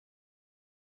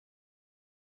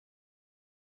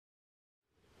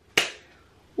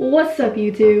What's up,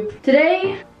 YouTube?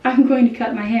 Today, I'm going to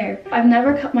cut my hair. I've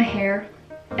never cut my hair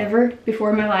ever before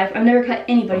in my life. I've never cut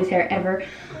anybody's hair ever.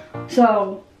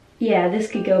 So, yeah, this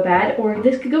could go bad or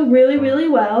this could go really, really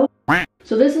well.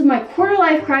 So this is my quarter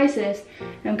life crisis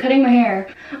and I'm cutting my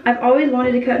hair. I've always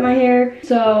wanted to cut my hair,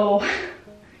 so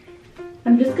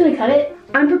I'm just gonna cut it.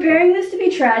 I'm preparing this to be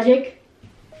tragic.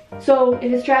 So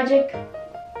if it's tragic,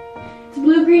 it's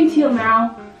blue, green, teal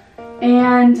now.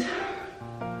 And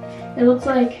it looks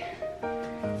like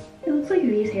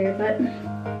these hair, but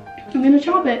I'm gonna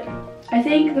chop it. I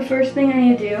think the first thing I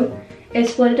need to do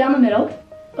is split it down the middle.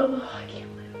 Oh, I can't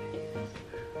believe I do this.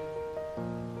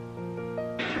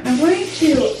 I'm going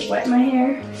to wet my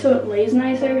hair so it lays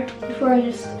nicer before I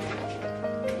just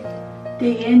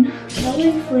dig in.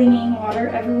 Probably flinging water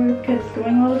everywhere because it's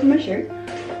going all over my shirt,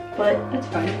 but that's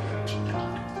fine.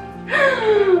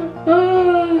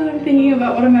 Oh, I'm thinking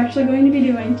about what I'm actually going to be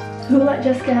doing. Who let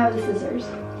Jessica have the scissors?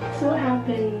 So what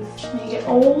happens when you get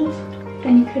old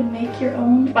and you could make your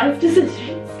own life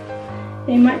decisions?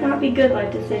 They might not be good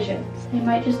life decisions. They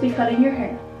might just be cutting your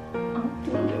hair. That's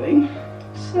what I'm doing.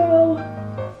 So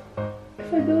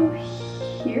if I go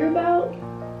here about,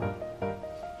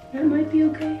 that might be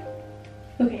okay.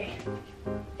 Okay,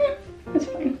 yeah, that's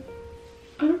fine.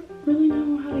 I don't really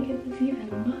know how to get this even,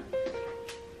 but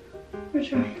we're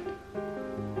trying.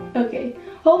 Okay,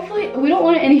 hopefully we don't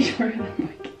want it any shorter than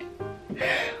like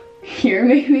here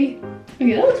maybe.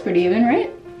 Okay, that looks pretty even, right?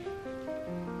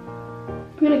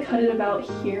 I'm gonna cut it about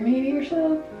here maybe or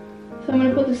so. So I'm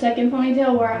gonna put the second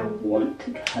ponytail where I want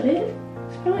to cut it.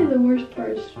 It's probably the worst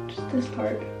part, is just this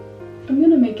part. I'm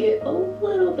gonna make it a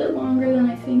little bit longer than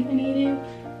I think I need to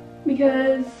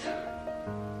because,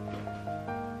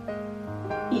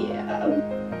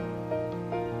 yeah.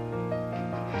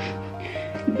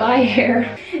 Bye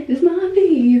hair. This might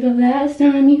be the last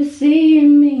time you see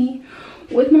me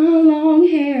with my long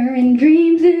hair and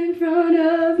dreams in front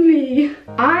of me.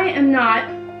 I am not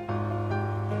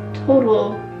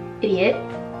total idiot.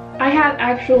 I have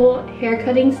actual hair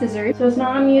cutting scissors, so it's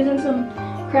not I'm using some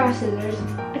craft scissors.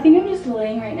 I think I'm just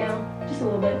delaying right now, just a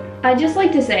little bit. I'd just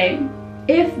like to say,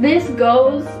 if this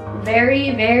goes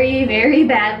very, very, very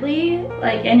badly,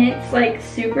 like, and it's like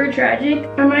super tragic,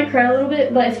 I might cry a little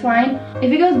bit, but it's fine.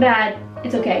 If it goes bad,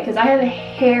 it's okay, because I have a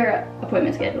hair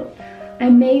appointment scheduled. I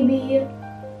may be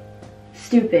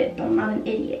stupid, but I'm not an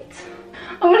idiot.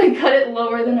 I'm gonna cut it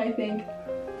lower than I think.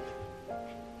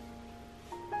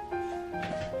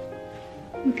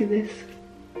 Look at this.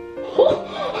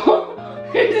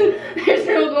 There's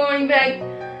no going back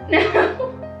now.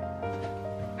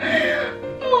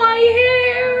 My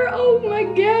hair! Oh my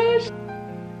gosh!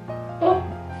 Oh,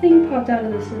 thing popped out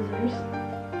of the scissors.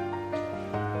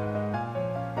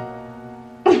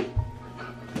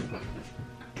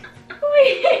 My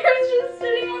hair is just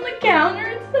sitting on the counter.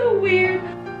 It's so weird.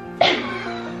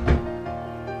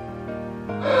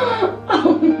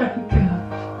 Oh my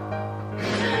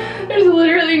gosh. There's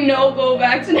literally no go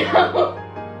backs now.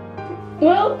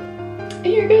 Well,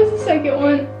 here goes the second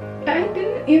one. I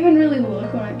didn't even really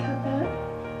look when I cut that.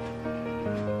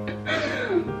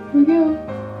 Here we go.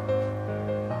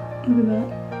 Look at that.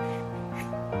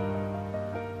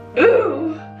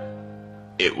 Ooh!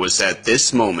 It was at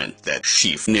this moment that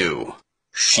she knew.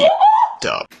 She f***ed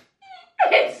up.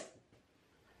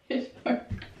 It's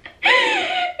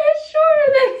shorter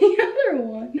than the other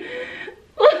one.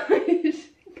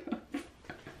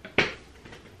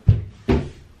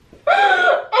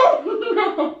 Oh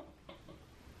no!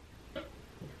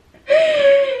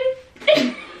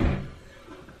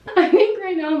 I think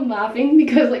right now I'm laughing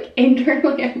because like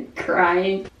internally I'm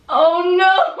crying. Oh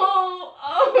no!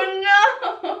 Oh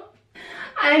no!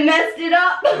 I messed it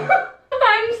up!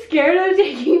 I'm scared of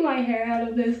taking my hair out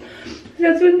of this.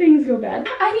 That's when things go bad.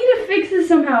 I need to fix this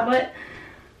somehow, but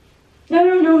I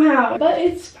don't know how. But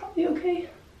it's probably okay.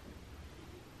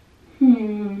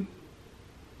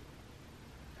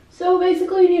 So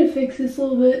basically I need to fix this a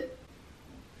little bit.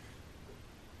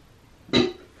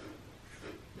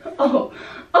 Oh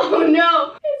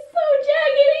no! It's so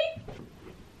jaggedy!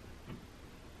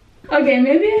 Okay,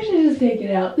 maybe I should just take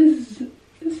it out. This is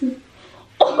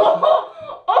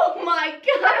oh my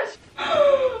gosh!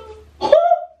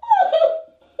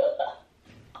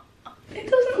 It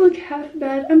doesn't look half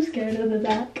bad. I'm scared of the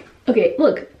back. Okay,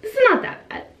 look, this is not that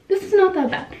bad. This is not that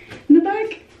bad. In the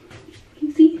back, you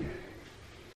can see.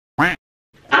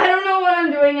 I don't know what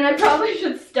I'm doing and I probably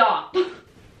should stop.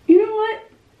 You know what?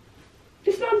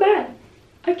 It's not bad.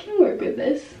 I can work with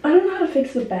this. I don't know how to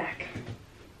fix the back.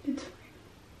 It's fine.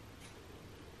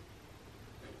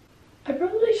 I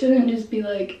probably shouldn't just be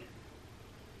like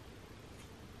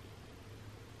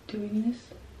doing this.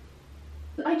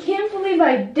 I can't believe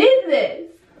I did this.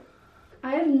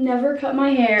 I have never cut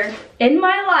my hair in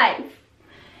my life.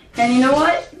 And you know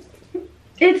what?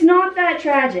 It's not that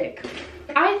tragic.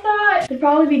 I thought I'd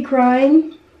probably be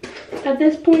crying at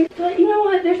this point, but you know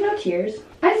what? There's no tears.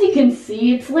 As you can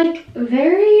see, it's like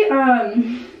very,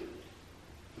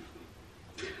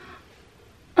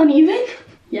 uneven.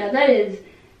 Yeah, that is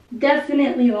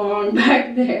definitely long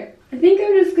back there. I think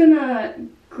I'm just gonna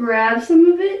grab some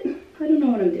of it. I don't know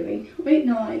what I'm doing. Wait,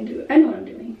 no, I know what I'm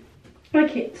doing. I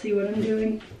can't see what I'm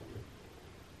doing.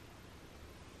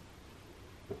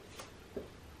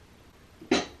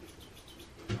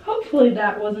 Hopefully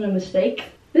that wasn't a mistake.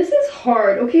 This is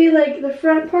hard, okay? Like, the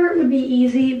front part would be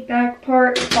easy, back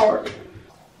part hard.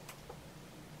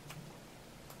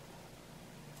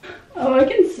 Oh, I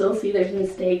can still see there's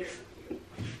mistakes.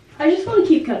 I just want to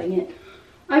keep cutting it.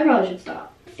 I probably should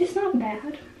stop. It's not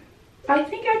bad. I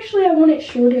think actually I want it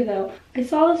shorter though. I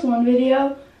saw this one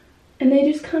video and they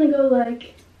just kind of go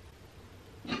like...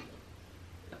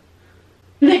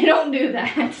 They don't do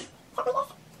that.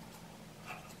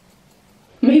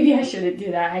 Maybe I shouldn't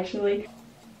do that actually.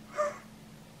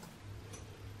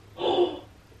 Oh,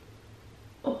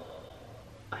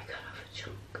 I cut off a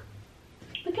chunk.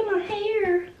 Look at my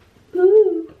hair.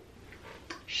 Ooh,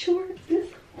 short.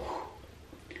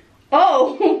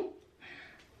 Oh,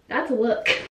 that's a look.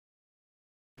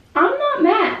 I'm not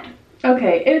mad.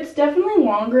 Okay, it's definitely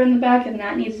longer in the back and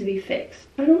that needs to be fixed.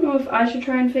 I don't know if I should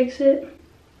try and fix it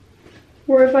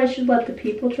or if I should let the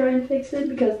people try and fix it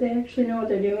because they actually know what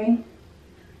they're doing.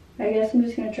 I guess I'm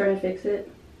just gonna try and fix it.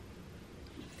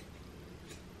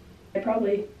 I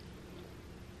probably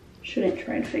shouldn't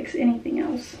try and fix anything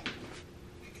else.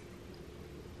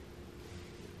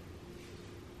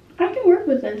 I can work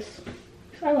with this.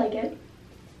 I like it.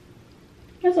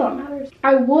 That's all that matters.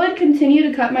 I would continue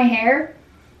to cut my hair,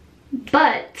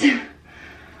 but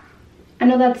I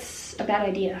know that's a bad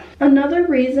idea. Another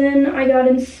reason I got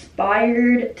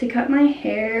inspired to cut my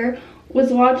hair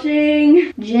was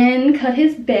watching Jin cut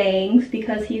his bangs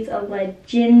because he's a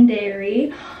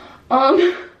legendary.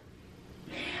 But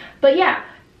yeah,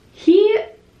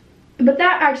 but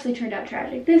that actually turned out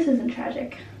tragic. This isn't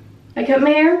tragic. I cut my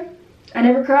hair, I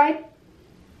never cried.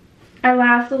 I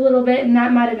laughed a little bit and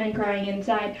that might have been crying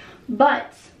inside,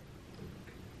 but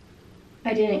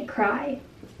I didn't cry.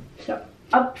 So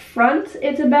up front,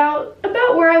 it's about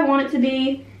where I want it to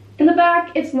be. In the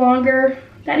back, it's longer.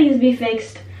 That needs to be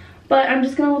fixed. But I'm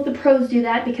just gonna let the pros do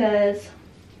that because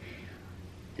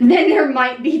then there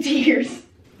might be tears.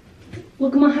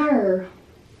 Look at my hair.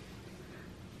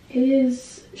 It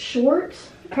is short.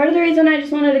 Part of the reason I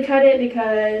just wanted to cut it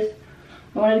because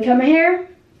I wanted to cut my hair.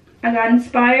 I got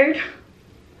inspired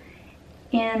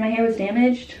and my hair was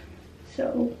damaged.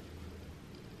 So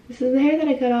this is the hair that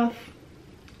I cut off.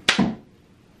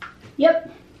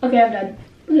 Yep. Okay, I'm done.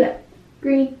 Look at that.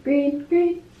 Green, green,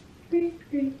 green, green,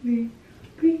 green, green,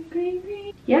 green, green,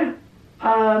 green. Yeah.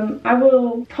 I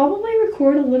will probably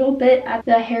record a little bit at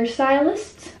the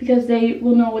hairstylist because they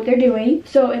will know what they're doing.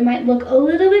 So it might look a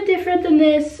little bit different than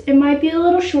this. It might be a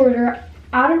little shorter.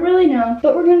 I don't really know,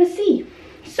 but we're gonna see.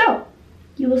 So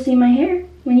you will see my hair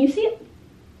when you see it.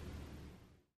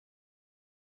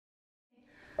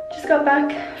 Just got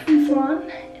back from the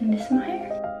salon and this is my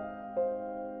hair.